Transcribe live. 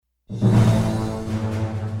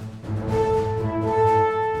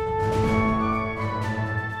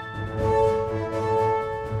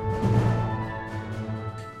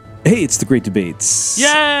Hey, it's the Great Debates.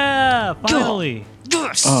 Yeah, finally.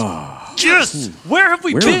 Yes. Yes. Where have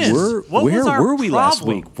we been? Where were we last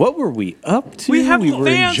week? What were we up to? We have were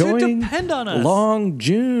fans who enjoying depend on us. Long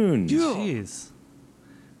June. Jeez.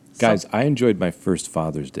 Guys, I enjoyed my first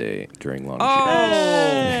Father's Day during Long June.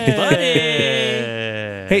 Hey, buddy.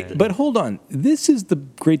 Hey, but hold on. This is the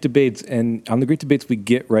Great Debates, and on the Great Debates, we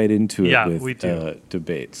get right into it with we do.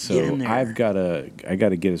 debates. So there. I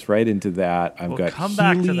gotta get us right into that. We'll come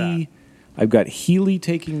back to that. I've got Hely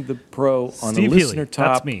taking the pro on Steve a listener Hely,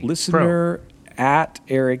 top. that's me. Listener at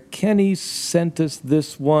Eric Kenny sent us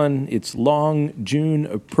this one. It's Long June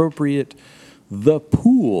appropriate. The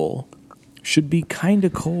pool should be kind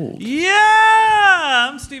of cold. Yeah,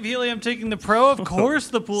 I'm Steve Hely. I'm taking the pro. Of course,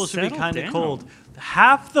 the pool should be Settle kind of down. cold.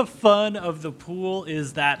 Half the fun of the pool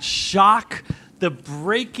is that shock, the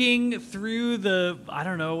breaking through the, I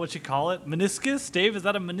don't know what you call it, meniscus. Dave, is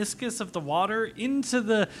that a meniscus of the water into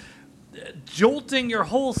the jolting your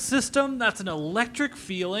whole system? That's an electric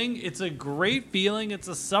feeling. It's a great feeling. It's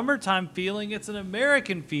a summertime feeling. It's an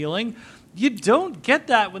American feeling. You don't get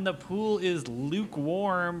that when the pool is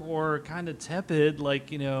lukewarm or kind of tepid, like,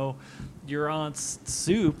 you know, your aunt's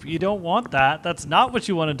soup. You don't want that. That's not what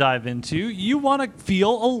you want to dive into. You want to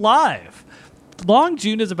feel alive. Long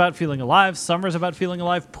June is about feeling alive. Summer is about feeling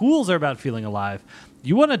alive. Pools are about feeling alive.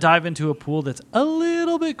 You want to dive into a pool that's a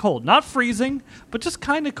little bit cold. Not freezing, but just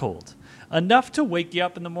kind of cold. Enough to wake you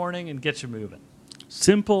up in the morning and get you moving.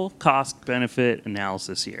 Simple cost-benefit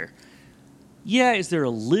analysis here. Yeah, is there a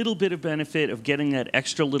little bit of benefit of getting that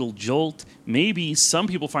extra little jolt? Maybe some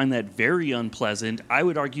people find that very unpleasant. I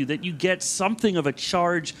would argue that you get something of a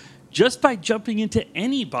charge just by jumping into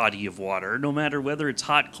any body of water, no matter whether it's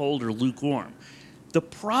hot, cold, or lukewarm. The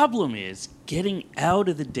problem is getting out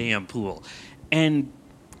of the damn pool. And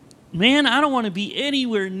man, I don't want to be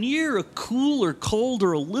anywhere near a cool or cold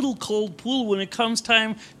or a little cold pool when it comes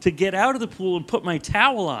time to get out of the pool and put my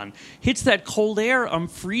towel on. Hits that cold air, I'm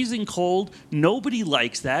freezing cold. Nobody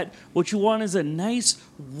likes that. What you want is a nice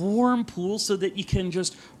warm pool so that you can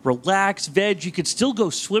just relax, veg. You could still go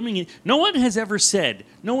swimming. No one has ever said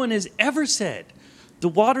the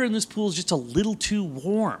water in this pool is just a little too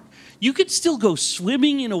warm. You could still go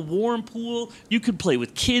swimming in a warm pool. You could play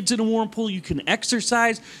with kids in a warm pool. You can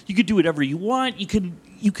exercise. You could do whatever you want. You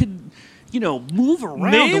can move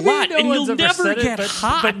around a lot, and you'll never get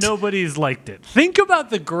hot. But nobody's liked it. Think about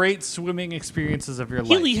the great swimming experiences of your life.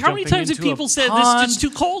 Hely, how many times have people said this is too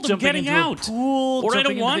cold, I'm getting out? Or I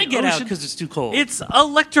don't want to get out because it's too cold. It's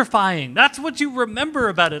electrifying. That's what you remember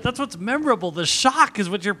about it. That's what's memorable. The shock is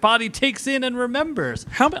what your body takes in and remembers.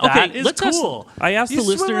 That is cool. I asked the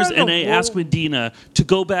listeners and I asked Medina to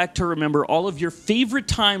go back to remember all of your favorite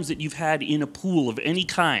times that you've had in a pool of any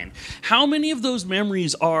kind. How many of those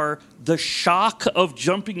memories are the shock of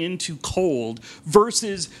jumping into cold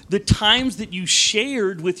versus the times that you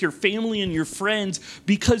shared with your family and your friends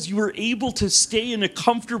because you were able to stay in a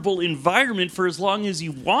comfortable environment for as long as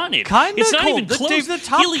you wanted? It's not even cold. close. Dave, the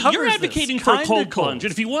top Hely, you're covers advocating this. for a Kinda cold cold. plunge.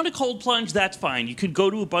 And if you want a cold plunge, that's fine. You could go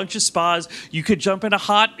to a bunch of spas. You could jump in a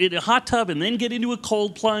hot tub and then get into a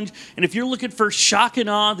cold plunge. And if you're looking for shock and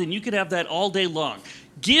awe, then you could have that all day long.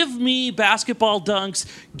 Give me basketball dunks.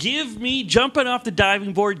 Give me jumping off the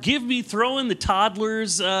diving board. Give me throwing the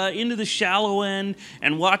toddlers into the shallow end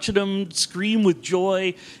and watching them scream with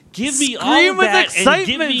joy. Give me all of that excitement. and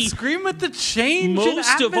give me Scream with the change in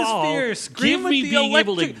most of all, atmosphere. Scream give with me the being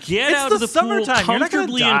able to electric. get It's out of the pool summertime. You're not gonna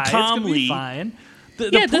comfortably die. and It's gonna calmly. be fine. The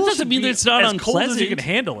That pool doesn't should mean be that it's not as cold as you unpleasant. can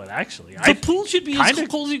handle it, actually. The pool should be as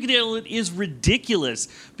cold as you can handle it is ridiculous.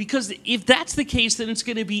 Because if that's the case, then it's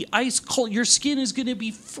going to be ice cold. Your skin is going to be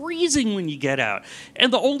freezing when you get out.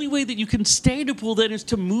 And the only way that you can stay in a pool then is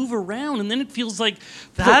to move around. And then it feels like...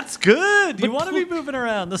 That's good. You but want to be moving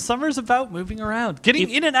around. The summer's about moving around. Getting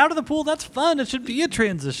in and out of the pool, that's fun. It should be a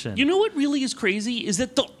transition. You know what really is crazy? Is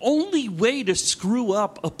that the only way to screw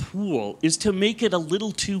up a pool is to make it a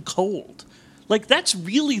little too cold. Like, that's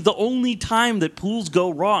really the only time that pools go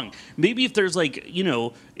wrong. Maybe if there's, like, you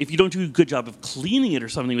know, if you don't do a good job of cleaning it or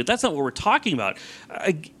something, but that's not what we're talking about.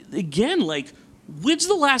 Again, like, when's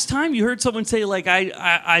the last time you heard someone say, like,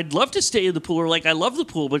 I'd love to stay in the pool, or, like, I love the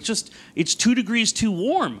pool, but it's 2 degrees too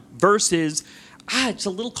warm, versus... it's a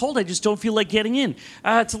little cold. I just don't feel like getting in.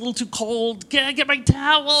 It's a little too cold. Get my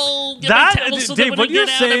towel. Dave, what you're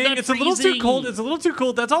saying, it's a little too cold. It's a little too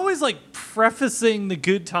cold. That's always like prefacing the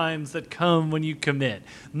good times that come when you commit.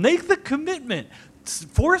 Make the commitment.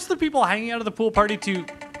 Force the people hanging out of the pool party to...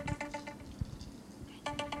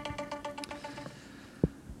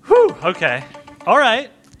 Whew, okay. All right.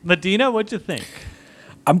 Medina, what'd you think?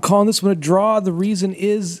 I'm calling this one a draw. The reason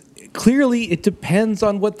is clearly, it depends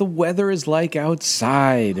on what the weather is like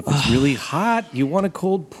outside. If it's really hot, you want a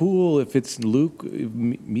cold pool. If it's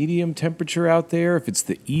medium temperature out there, if it's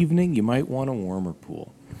the evening, you might want a warmer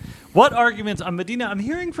pool. What arguments, Medina, I'm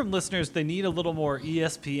hearing from listeners they need a little more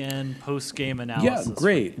ESPN post-game analysis. Yeah,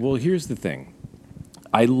 great. Well, here's the thing.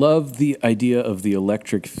 I love the idea of the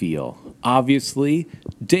electric feel. Obviously,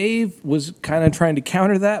 Dave was kind of trying to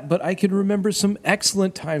counter that, but I can remember some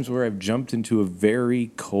excellent times where I've jumped into a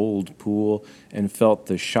very cold pool and felt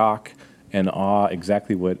the shock and awe,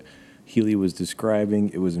 exactly what Hely was describing.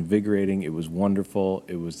 It was invigorating. It was wonderful.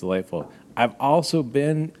 It was delightful. I've also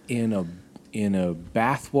been in a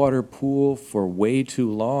bathwater pool for way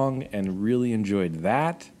too long and really enjoyed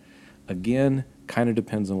that. Again, kind of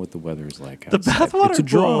depends on what the weather is like outside.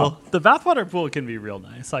 The bathwater pool can be real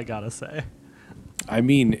nice, I gotta say. I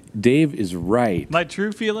mean, Dave is right. My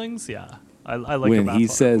true feelings, yeah. I like when a he bathwater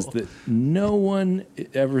says pool. that no one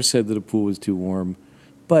ever said that a pool was too warm.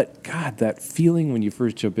 But, God, that feeling when you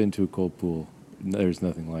first jump into a cold pool, there's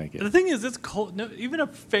nothing like it. The thing is, it's cold. No, even a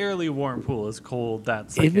fairly warm pool is cold.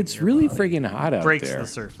 That second If it's your really body friggin' hot out breaks there, the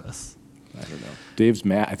surface. I don't know. Dave's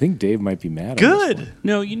mad. I think Dave might be mad. Good. On this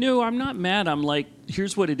one. No, I'm not mad. I'm like,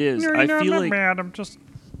 here's what it is. No, I feel I'm not like mad. I'm just.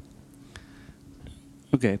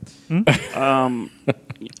 okay.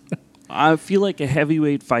 I feel like a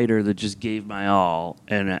heavyweight fighter that just gave my all,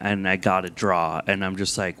 and I got a draw, and I'm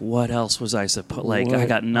just like, what else was I supposed? Like, I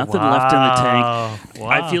got nothing left in the tank. Wow.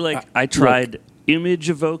 I feel like I tried image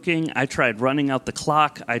evoking. I tried running out the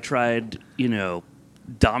clock. I tried,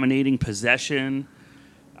 dominating possession.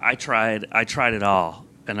 I tried it all,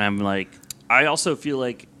 and I'm like, I also feel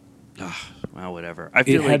like, well, whatever. I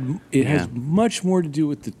feel it has much more to do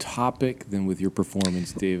with the topic than with your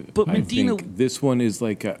performance, Dave. But I Medina, think this one is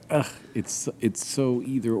like it's so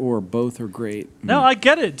either or. Both are great. No, I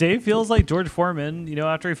get it. Dave feels like George Foreman,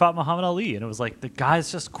 after he fought Muhammad Ali, and it was like the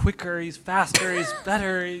guy's just quicker, he's faster, he's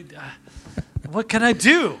better. What can I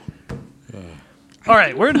do? All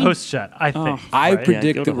right, we're in host chat. I think. I right?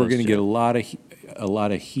 predict go to that we're host going to chat. get a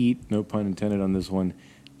lot of heat, no pun intended, on this one,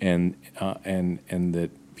 and that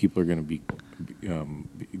people are going to be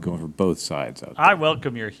going for both sides out there. I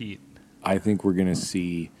welcome your heat. I think we're going to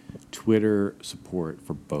see Twitter support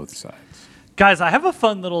for both sides. Guys, I have a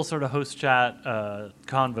fun little sort of host chat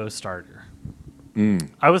convo starter.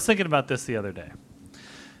 I was thinking about this the other day.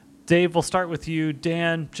 Dave, we'll start with you.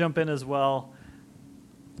 Dan, jump in as well.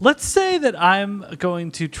 Let's say that I'm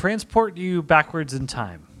going to transport you backwards in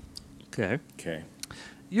time. okay.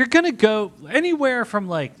 You're going to go anywhere from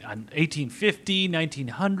like 1850,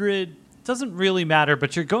 1900. Doesn't really matter,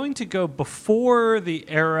 but you're going to go before the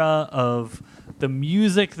era of the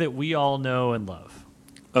music that we all know and love.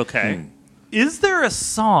 Okay. Is there a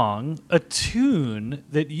song, a tune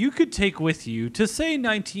that you could take with you to say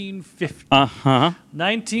 1950,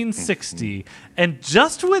 1960, and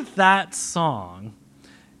just with that song,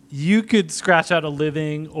 you could scratch out a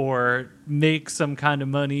living or make some kind of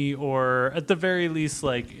money or at the very least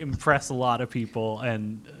like impress a lot of people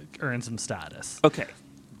and earn some status? Okay.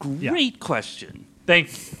 Great question. Thank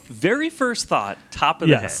you. Very first thought, top of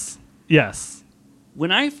the head. Yes.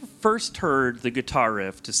 When I first heard the guitar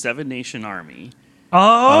riff to Seven Nation Army,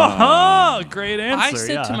 Great answer. I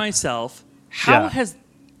said to myself, how has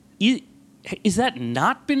is that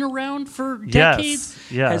not been around for decades?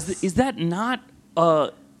 Yes. Is that not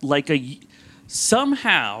like a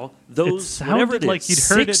somehow those It whatever sounded it is, like you'd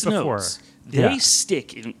heard it 6 before. notes, they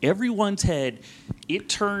stick in everyone's head. It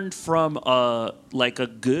turned from like a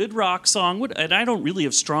good rock song, and I don't really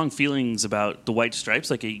have strong feelings about the White Stripes.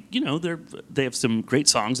 Like they have some great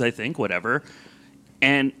songs, I think, whatever.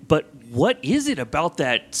 But what is it about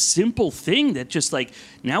that simple thing that just like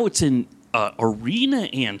now it's an arena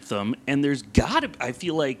anthem, and I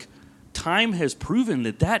feel like time has proven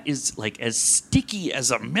that is like as sticky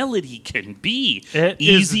as a melody can be.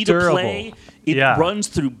 Easy to play. It runs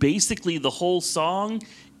through basically the whole song.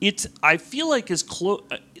 I feel like as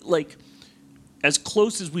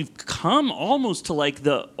close as we've come almost to like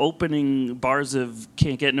the opening bars of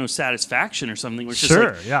Can't Get No Satisfaction or something. Which is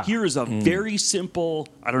like, here is a very simple,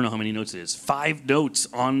 I don't know how many notes it is, 5 notes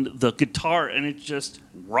on the guitar, and it just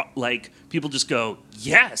like people just go,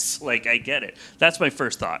 yes, like I get it. That's my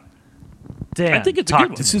first thought. Dan, I think it's a good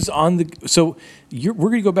one. This is on the we're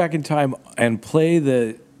going to go back in time and play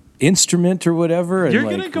the instrument or whatever. And you're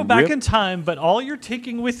going to go back in time, but all you're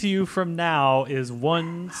taking with you from now is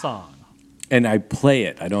one song. And I play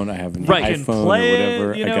it. I have an Right, iPhone can play or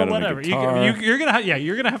whatever. it, I got whatever. a guitar.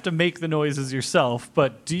 You're gonna have to make the noises yourself.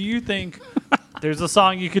 But do you think there's a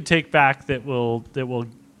song you could take back that will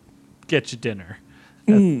get you dinner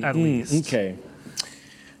at least? Okay.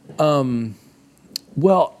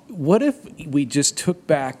 Well, what if we just took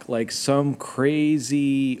back like some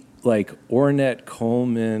crazy like Ornette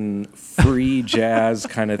Coleman free jazz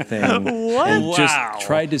kind of thing, What? and Wow. just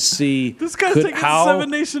tried to see This guy's could- taking how the Seven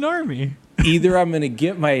Nation Army. either I'm going to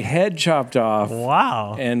get my head chopped off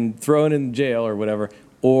Wow. and thrown in jail or whatever,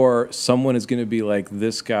 or someone is going to be like,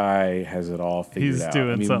 this guy has it all figured He's out.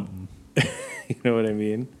 doing something. You know what I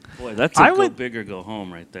mean? Boy, that's a I go would- big or go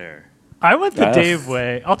home right there. I went the Ugh. Dave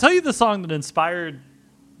way. I'll tell you the song that inspired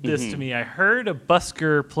this to me. I heard a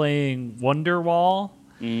busker playing Wonderwall,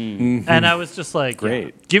 and I was just like, Great.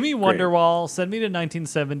 yeah, give me Great. Wonderwall, send me to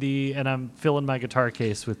 1970, and I'm filling my guitar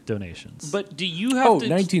case with donations. But do you have Oh, to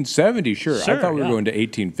 1970, sure. Sure, I thought we were yeah. going to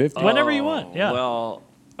 1850. Whenever you want, yeah. Well,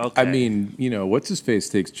 okay. I mean, you know, what's his face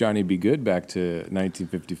takes Johnny B. Good back to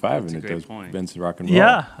 1955, That's a and it great does point. Benson Rock and Roll.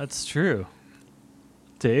 Yeah, that's true.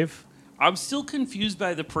 Dave? I'm still confused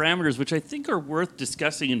by the parameters, which I think are worth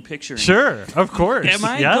discussing and picturing. Sure, of course. Am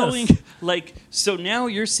I yes. going like so? Now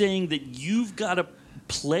you're saying that you've got to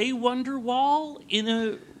play Wonderwall in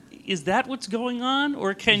a. Is that what's going on,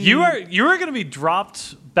 or can You are going to be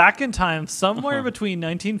dropped back in time somewhere between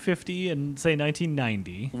 1950 and say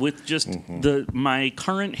 1990. with just Mm-hmm. my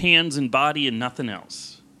current hands and body and nothing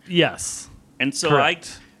else? Yes. And so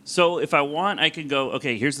Correct. so if I want, I can go.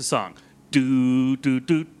 Okay, here's the song. Do do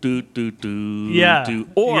do do do do. Yeah, Do.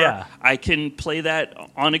 Or yeah. I can play that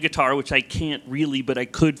on a guitar, which I can't really, but I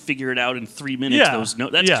could figure it out in 3 minutes. Yeah, Those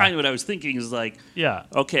notes. That's yeah. kind of what I was thinking. Is like, Yeah.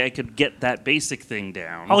 okay, I could get that basic thing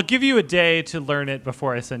down. I'll give you a day to learn it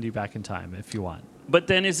before I send you back in time if you want. But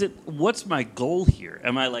then is it, what's my goal here?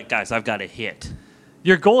 Am I like, guys, I've got a hit?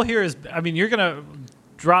 Your goal here is, I mean, you're going to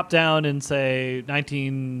drop down in, say,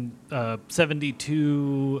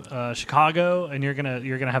 1972 Chicago, and you're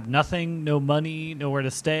gonna have nothing, no money, nowhere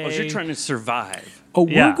to stay. Oh, you're trying to survive. Oh,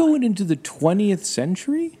 Yeah. we're going into the 20th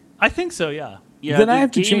century? I think so, yeah. Yeah, Then the I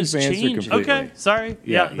have to game change is my answer changing. completely. Okay, sorry.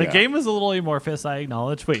 Yeah, the yeah. game is a little amorphous, I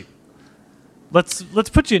acknowledge. Wait. Let's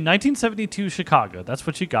put you in 1972 Chicago. That's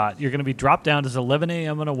what you got. You're going to be dropped down to 11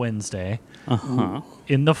 a.m. on a Wednesday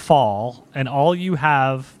in the fall, and all you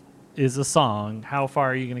have is a song. How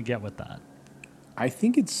far are you going to get with that? I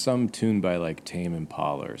think it's some tune by like Tame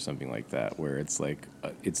Impala or something like that, where it's like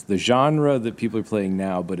it's the genre that people are playing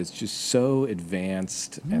now, but it's just so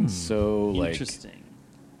advanced and so like, Interesting.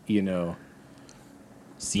 you know,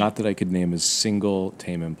 See, not that I could name a single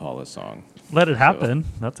Tame Impala song. Let It Happen.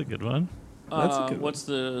 That's a good one. That's a good one. what's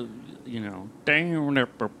the,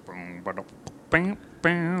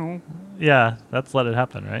 Yeah, that's Let It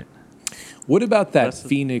Happen, right? What about that Unless-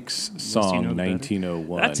 Phoenix you song, know better.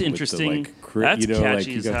 1901? That's with interesting. The, like, That's you know, like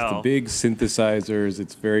catchy you as got hell. the big synthesizers.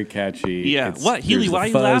 It's very catchy. Yeah. It's, What? Healy, there's the why are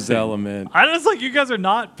you fuzz laughing? element. I just like you guys are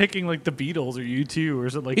not picking like the Beatles or U2 or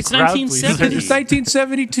something like It's crowd 1970. pleasers. It's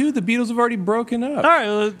 1972. The Beatles have already broken up. All right,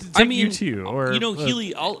 well, take I mean, U2 or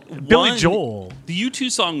Healy, Billy Joel. The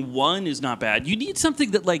U2 song "One" is not bad. You need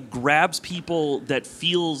something that like grabs people. That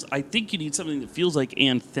feels. I think you need something that feels like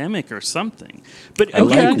anthemic or something. But I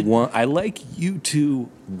again, like one. I like U2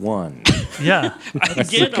 one. Yeah,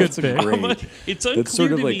 again, that's a good I'm- pick. I'm- it's unclear That's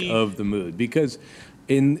sort of to like me. of the mood because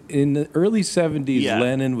in the early 70s, Yeah.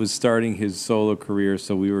 Lennon was starting his solo career,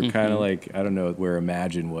 so we were Mm-hmm. kind of like I don't know where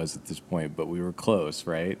Imagine was at this point, but we were close,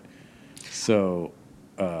 right? So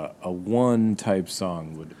a one type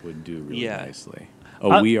song would do really Yeah. nicely.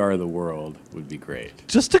 Oh, We Are the World would be great.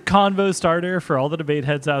 just a convo starter for all the debate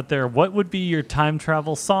heads out there. What would be your time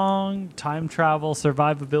travel song? Time travel That's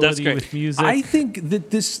survivability great. with music. I think that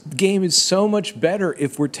this game is so much better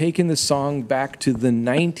if we're taking the song back to the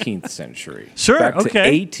 19th century. Sure. Back okay. to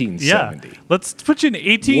 1870. Yeah. Let's put you in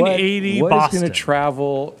 1880 What Boston. is going to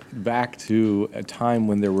travel back to a time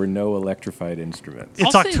when there were no electrified instruments?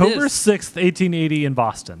 It's I'll say October this. 6th, 1880 in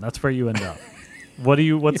Boston. That's where you end up.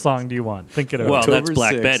 What song do you want? Think it over. Well, that's October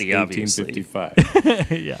Black 6th, Betty, obviously.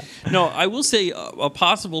 1855. yeah. No, I will say a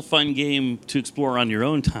possible fun game to explore on your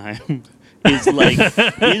own time is like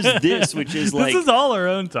is this, which is like This is all our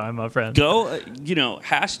own time, my friend. go,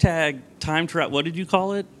 hashtag time travel. What did you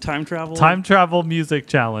call it? Time travel. Time travel music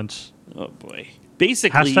challenge. Oh boy.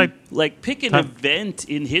 Basically, Hashtag like pick an time- event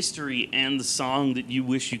in history and the song that you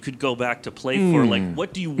wish you could go back to play for. Like,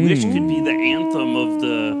 what do you wish could be the anthem of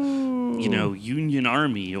the, Union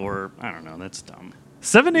Army? Or I don't know. That's dumb.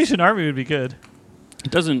 Seven Nation Army would be good.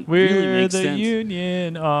 It doesn't We're really make the sense.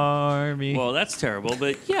 Union Army. Well, that's terrible.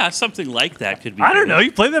 But yeah, something like that could be. I don't good. know.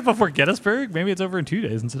 You played that before Gettysburg? Maybe it's over in 2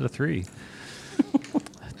 days instead of 3.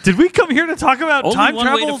 Did we come here to talk about Only time one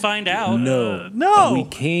travel? way to find out. No. no. We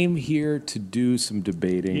came here to do some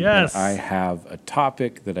debating. Yes. And I have a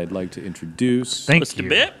topic that I'd like to introduce. Thank What's the you.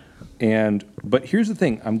 bit? But here's the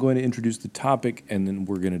thing. I'm going to introduce the topic, and then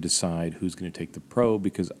we're going to decide who's going to take the pro,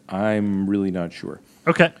 because I'm really not sure.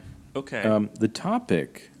 Okay. Okay. The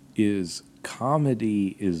topic is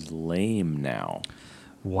comedy is lame now.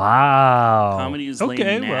 Wow. Comedy is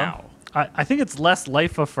lame now. Well, I think it's less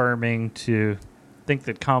life affirming to think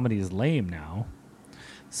that comedy is lame now.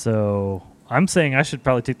 So I'm saying I should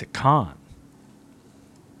probably take the con.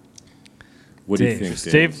 What do you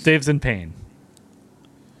think, Dave? Dave's in pain.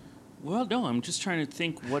 Well, no, I'm just trying to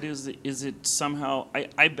think. What is it? Is it somehow?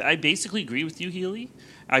 I basically agree with you, Hely.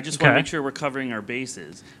 I just want to make sure we're covering our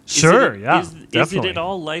bases. Sure, Is it definitely. at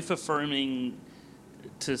all life affirming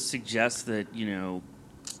to suggest that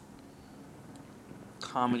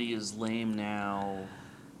comedy is lame now?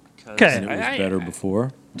 Okay. And it was better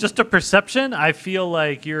before? Just a perception. I feel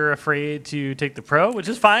like you're afraid to take the pro, which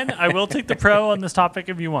is fine. I will take the pro on this topic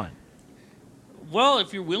if you want. Well,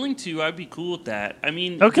 if you're willing to, I'd be cool with that. I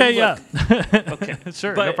mean, Okay, look, yeah. okay,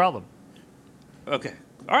 Sure, but- no problem. okay.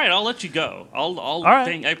 All right, I'll let you go. All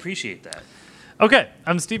right. I appreciate that. Okay,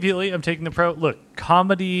 I'm Steve Hely. I'm taking the pro. Look,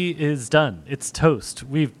 comedy is done. It's toast.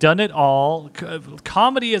 We've done it all.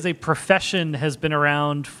 Comedy as a profession has been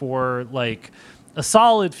around for like a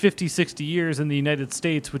solid 50, 60 years in the United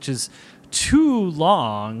States, which is too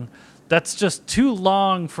long. That's just too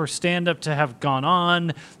long for stand-up to have gone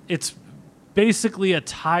on. It's basically a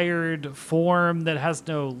tired form that has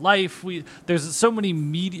no life. There's so many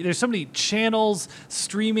media, there's so many channels,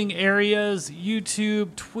 streaming areas,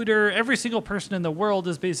 YouTube, Twitter. Every single person in the world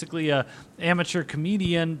is basically a amateur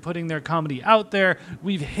comedian putting their comedy out there.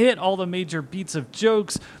 We've hit all the major beats of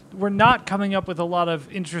jokes. We're not coming up with a lot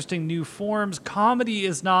of interesting new forms. Comedy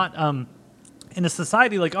is not in a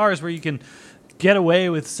society like ours where you can get away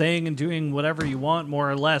with saying and doing whatever you want, more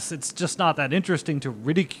or less. It's just not that interesting to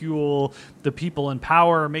ridicule the people in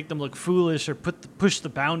power or make them look foolish or push the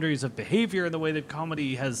boundaries of behavior in the way that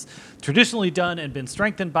comedy has traditionally done and been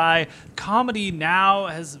strengthened by. Comedy now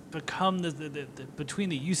has become between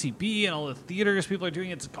the UCB and all the theaters people are doing,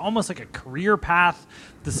 it's almost like a career path,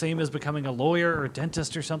 the same as becoming a lawyer or a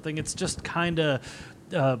dentist or something. It's just kind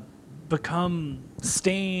of become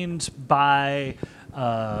stained by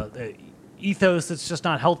ethos that's just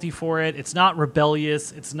not healthy for it. It's not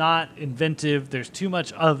rebellious. It's not inventive. There's too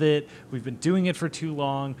much of it. We've been doing it for too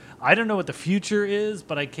long. I don't know what the future is,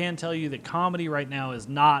 but I can tell you that comedy right now is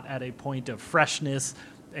not at a point of freshness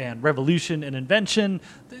and revolution and invention.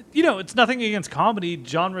 It's nothing against comedy.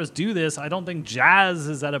 Genres do this. I don't think jazz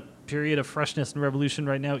is at a period of freshness and revolution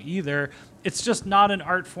right now either. It's just not an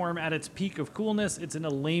art form at its peak of coolness. It's in a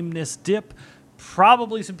lameness dip.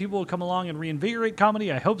 Probably some people will come along and reinvigorate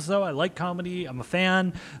comedy. I hope so. I like comedy. I'm a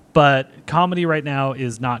fan. But comedy right now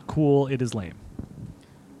is not cool. It is lame.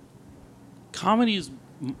 Comedy is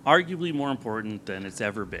arguably more important than it's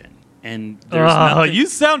ever been. And there's nothing... You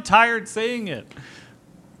sound tired saying it.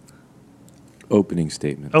 Opening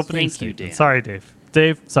statements. Opening Thank you, statement. Dan. Sorry, Dave.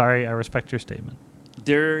 Dave, sorry. I respect your statement.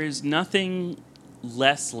 There is nothing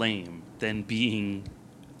less lame than being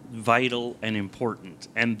vital and important.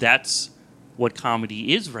 And that's what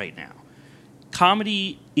comedy is right now.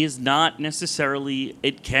 Comedy is not necessarily,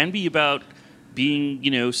 it can be about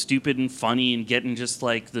being, stupid and funny and getting just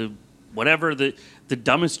like the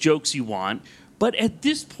dumbest jokes you want. But at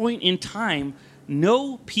this point in time,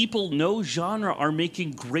 no people, no genre are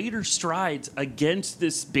making greater strides against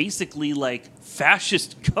this basically like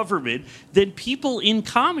fascist government than people in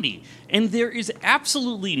comedy. And there is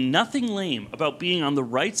absolutely nothing lame about being on the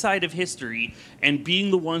right side of history and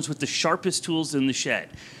being the ones with the sharpest tools in the shed.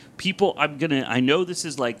 People, I know this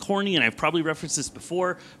is like corny and I've probably referenced this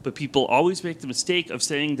before, but people always make the mistake of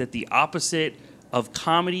saying that the opposite of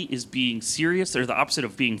comedy is being serious, or the opposite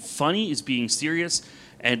of being funny is being serious.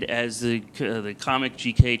 And as the comic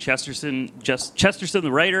G.K. Chesterton, the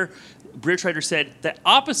writer, British writer, said, the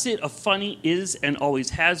opposite of funny is and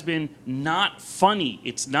always has been not funny.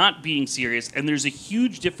 It's not being serious, and there's a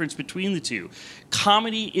huge difference between the two.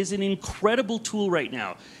 Comedy is an incredible tool right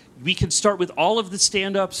now. We can start with all of the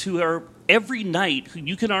stand-ups who are every night, who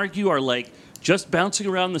you can argue are like just bouncing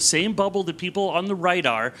around the same bubble that people on the right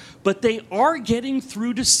are, but they are getting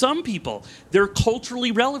through to some people. They're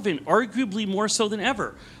culturally relevant, arguably more so than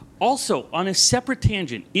ever. Also, on a separate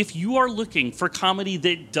tangent, if you are looking for comedy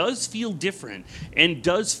that does feel different and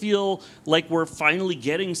does feel like we're finally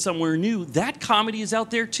getting somewhere new, that comedy is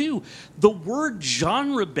out there too. The word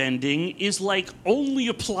genre bending is like only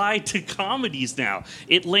applied to comedies now.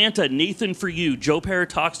 Atlanta, Nathan For You, Joe Parra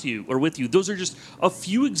Talks to You, or With You. Those are just a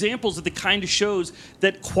few examples of the kind of shows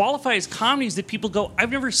that qualify as comedies that people go,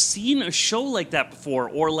 I've never seen a show like that before,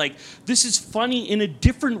 or like, this is funny in a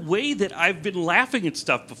different way that I've been laughing at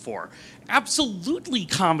stuff before. before. Absolutely,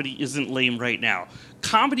 comedy isn't lame right now.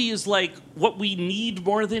 Comedy is like what we need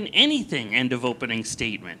more than anything. End of opening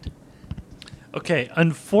statement. Okay,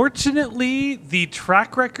 unfortunately, the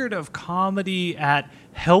track record of comedy at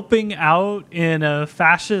helping out in a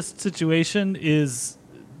fascist situation is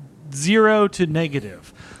 0 to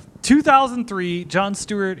negative. 2003, Jon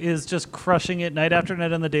Stewart is just crushing it night after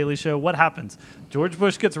night on The Daily Show. What happens? George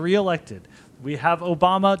Bush gets reelected. We have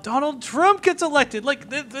Obama. Donald Trump gets elected. Like,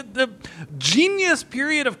 the genius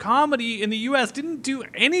period of comedy in the U.S. didn't do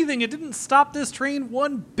anything. It didn't stop this train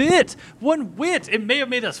one bit, one whit. It may have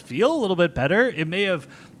made us feel a little bit better. It may have,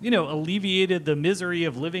 alleviated the misery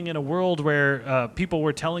of living in a world where people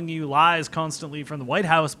were telling you lies constantly from the White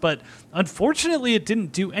House. But unfortunately, it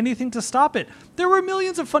didn't do anything to stop it. There were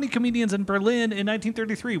millions of funny comedians in Berlin in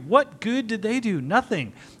 1933. What good did they do?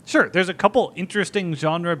 Nothing. Sure, there's a couple interesting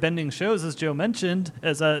genre-bending shows, as Dave mentioned,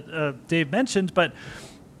 but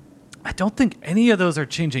I don't think any of those are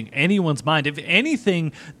changing anyone's mind. If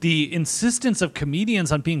anything, the insistence of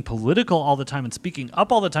comedians on being political all the time and speaking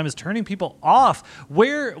up all the time is turning people off.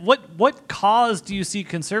 What cause do you see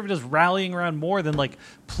conservatives rallying around more than like,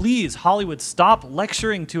 please, Hollywood, stop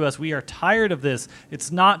lecturing to us. We are tired of this.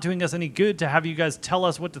 It's not doing us any good to have you guys tell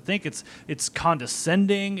us what to think. It's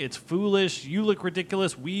condescending. It's foolish. You look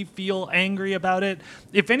ridiculous. We feel angry about it.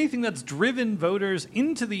 If anything, that's driven voters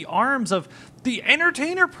into the arms of the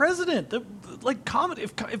entertainer president. Comedy.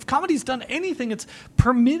 If comedy's done anything, it's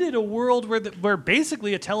permitted a world where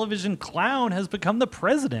basically a television clown has become the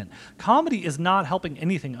president. Comedy is not helping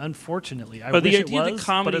anything, unfortunately. But the idea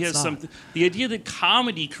that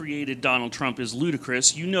comedy created Donald Trump is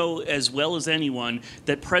ludicrous. You know as well as anyone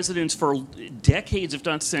that presidents for decades, if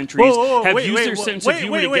not centuries, have used their sense of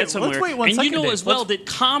humor to get somewhere. And you know as well that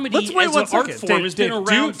comedy as an art form has been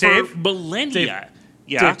around for millennia.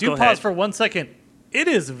 Dave, do pause for 1 second. It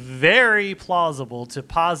is very plausible to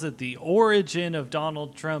posit the origin of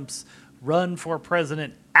Donald Trump's run for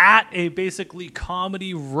president at a basically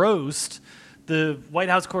comedy roast, the White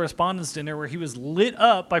House Correspondents' Dinner, where he was lit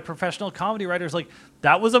up by professional comedy writers. Like,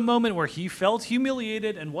 that was a moment where he felt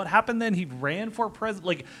humiliated, and what happened then? He ran for president.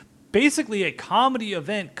 Like, basically a comedy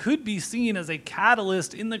event could be seen as a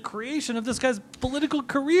catalyst in the creation of this guy's political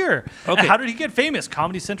career. Okay. And how did he get famous?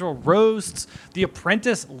 Comedy Central roasts, The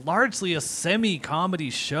Apprentice, largely a semi-comedy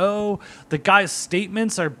show. The guy's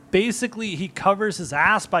statements are basically, he covers his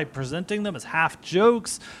ass by presenting them as half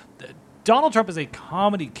jokes. Donald Trump is a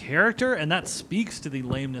comedy character, and that speaks to the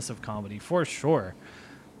lameness of comedy for sure.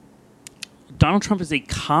 Donald Trump is a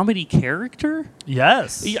comedy character?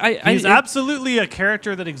 Yes. He's absolutely a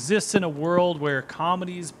character that exists in a world where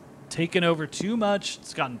comedy's taken over too much.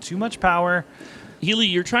 It's gotten too much power. Hely,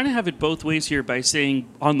 you're trying to have it both ways here by saying,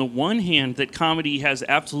 on the one hand, that comedy has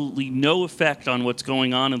absolutely no effect on what's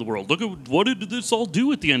going on in the world. Look at what did this all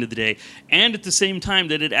do at the end of the day? And at the same time,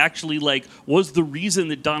 that it actually was the reason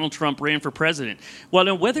that Donald Trump ran for president. Well,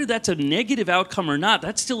 now, whether that's a negative outcome or not,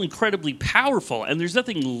 that's still incredibly powerful. And there's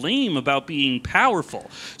nothing lame about being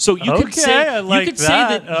powerful. So you could say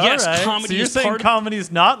that yes, right. comedy so you're is saying part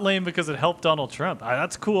comedy's not lame because it helped Donald Trump.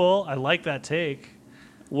 That's cool. I like that take.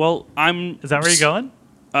 Well, Is that where you're going?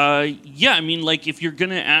 Yeah, I mean, if you're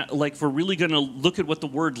gonna, if we're really gonna look at what the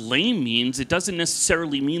word lame means, it doesn't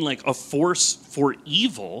necessarily mean a force for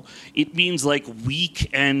evil. It means weak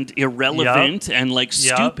and irrelevant and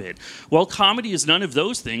stupid. Well, comedy is none of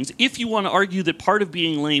those things. If you want to argue that part of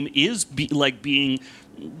being lame is being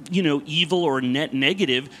evil or net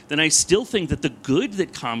negative, then I still think that the good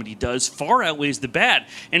that comedy does far outweighs the bad.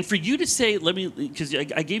 And for you to say, because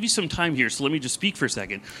I gave you some time here, so let me just speak for a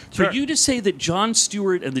second. Sure. For you to say that Jon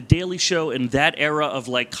Stewart and The Daily Show and that era of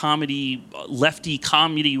comedy, lefty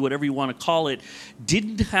comedy, whatever you want to call it,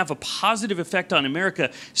 didn't have a positive effect on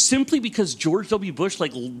America simply because George W. Bush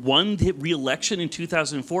won the re-election in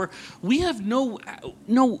 2004, we have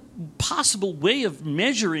no possible way of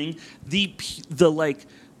measuring the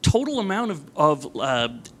total amount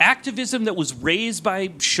of activism that was raised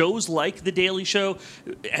by shows like The Daily Show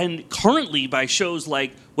and currently by shows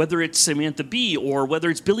like whether it's Samantha Bee or whether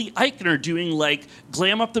it's Billy Eichner doing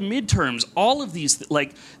Glam Up the Midterms. All of these,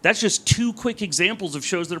 that's just two quick examples of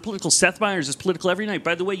shows that are political. Seth Meyers is political every night.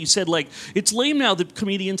 By the way, you said it's lame now that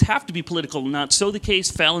comedians have to be political. Not so the case.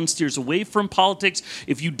 Fallon steers away from politics.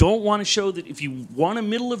 If you don't want to show that, if you want a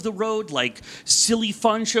middle of the road, silly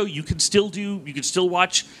fun show, you can still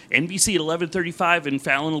watch NBC at 11:35 and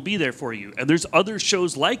Fallon will be there for you. And there's other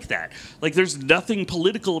shows like that. There's nothing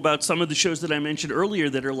political about some of the shows that I mentioned earlier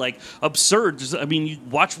that are absurd. I mean, you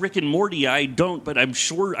watch Rick and Morty. I don't, but I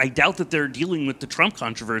doubt that they're dealing with the Trump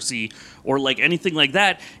controversy or anything like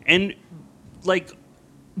that. And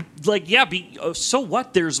like, yeah, so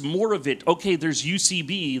what? There's more of it. Okay, there's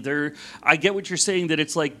UCB. I get what you're saying, that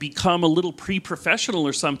it's like become a little pre-professional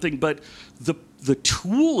or something, but the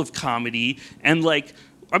tool of comedy and like,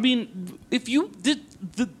 I mean, if you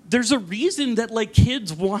there's a reason that like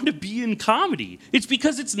kids want to be in comedy. It's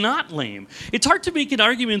because it's not lame. It's hard to make an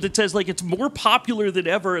argument that says like it's more popular than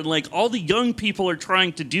ever and like all the young people are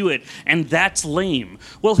trying to do it and that's lame.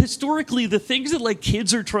 Well, historically, the things that like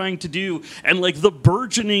kids are trying to do and like the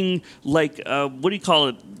burgeoning like what do you call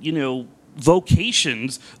it? You know,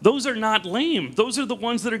 vocations, those are not lame. Those are the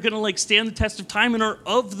ones that are going to like stand the test of time and are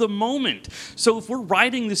of the moment. So if we're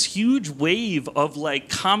riding this huge wave of like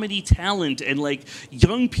comedy talent and like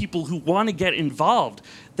young people who want to get involved,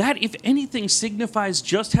 that if anything signifies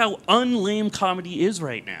just how unlame comedy is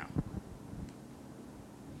right now.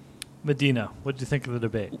 Medina, what did you think of the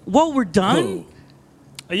debate? Well, we're done.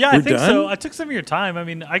 Yeah, We're I think done? so. I took some of your time. I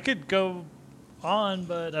mean, I could go on,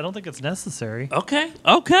 but I don't think it's necessary. Okay.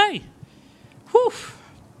 Whew.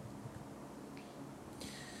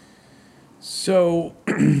 So,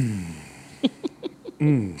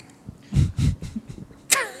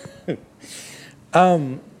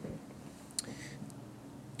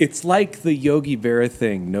 it's like the Yogi Berra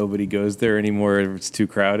thing. Nobody goes there anymore if it's too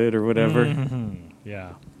crowded or whatever.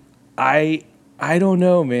 Yeah. I don't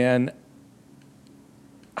know, man.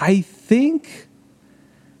 I think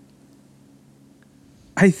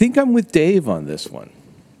I'm with Dave on this one.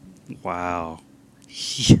 Wow.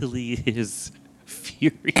 Hely is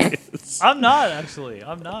furious. I'm not, actually.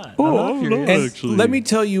 I'm not. Oh, I'm not furious. and let me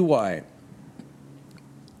tell you why.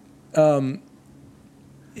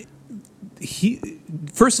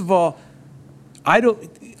 First of all,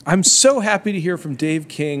 I'm so happy to hear from Dave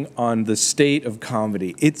King on the state of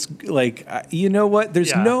comedy. It's like, you know what?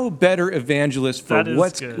 There's no better evangelist for That is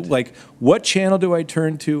what's good. like. What channel do I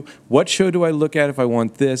turn to? What show do I look at if I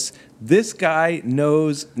want this? This guy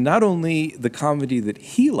knows not only the comedy that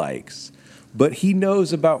he likes, but he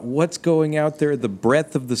knows about what's going out there, the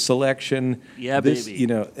breadth of the selection. Yeah, baby. You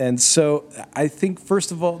know, and so I think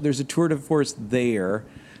first of all, there's a tour de force there.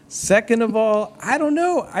 Second of all, I don't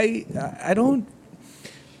know. I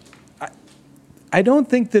don't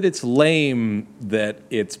think that it's lame that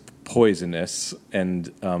it's poisonous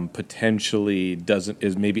and potentially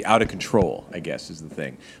is maybe out of control, I guess, is the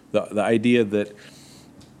thing. The idea that,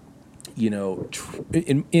 you know,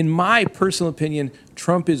 in my personal opinion,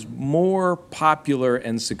 Trump is more popular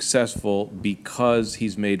and successful because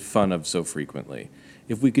he's made fun of so frequently.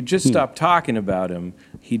 If we could just stop talking about him,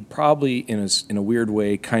 he'd probably, in a weird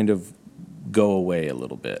way, kind of go away a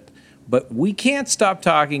little bit. But we can't stop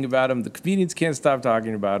talking about him. The comedians can't stop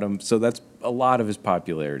talking about him. So that's a lot of his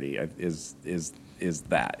popularity is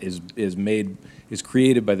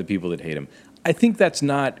created by the people that hate him. I think that's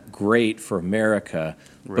not great for America.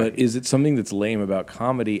 Right. But is it something that's lame about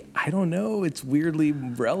comedy? I don't know. It's weirdly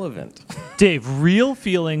relevant. Dave, real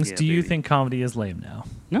feelings, Yeah, do you baby. think comedy is lame now?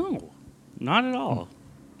 No, not at all.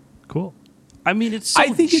 Cool. I mean, it's so I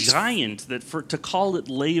think it's- giant that to call it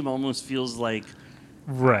lame almost feels like.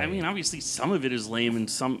 Right. I mean, obviously, some of it is lame and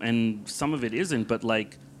some of it isn't. But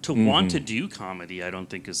like to want to do comedy, I don't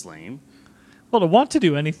think is lame. well, to want to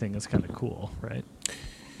do anything is kind of cool, right?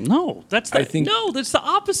 No, that's the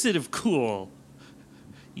opposite of cool.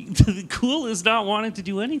 The cool is not wanting to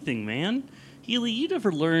do anything, man. Hely, you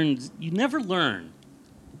never learn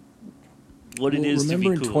what it is to be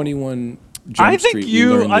Remember cool. in 21 Jump I think Street, we you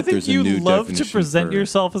learned that think there's a you new love to definition present for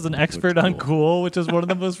yourself as an expert what's on cool, which is one of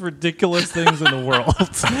the most ridiculous things in the world.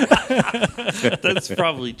 That's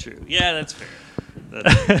probably true. Yeah, that's fair.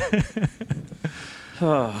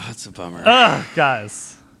 Oh, that's a bummer.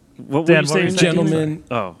 Guys. What Dan, were you saying, Gentlemen,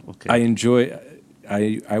 Oh, okay. I enjoy.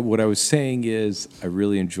 What I was saying is, I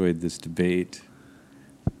really enjoyed this debate,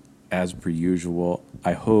 as per usual.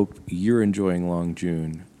 I hope you're enjoying Long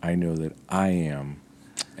June. I know that I am.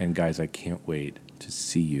 And guys, I can't wait to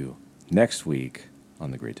see you next week on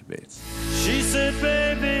The Great Debates. She said,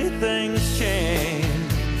 baby, things change.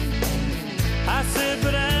 I said,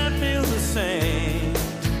 but I feel the same.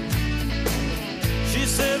 She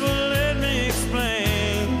said, well, let me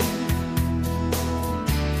explain.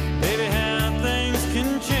 Baby, how things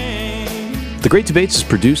can change. The Great Debates is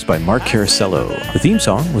produced by Mark Caracello. The theme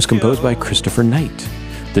song was composed by Christopher Knight.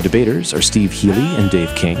 The debaters are Steve Hely and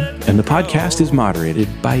Dave King, and the podcast is moderated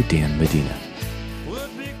by Dan Medina.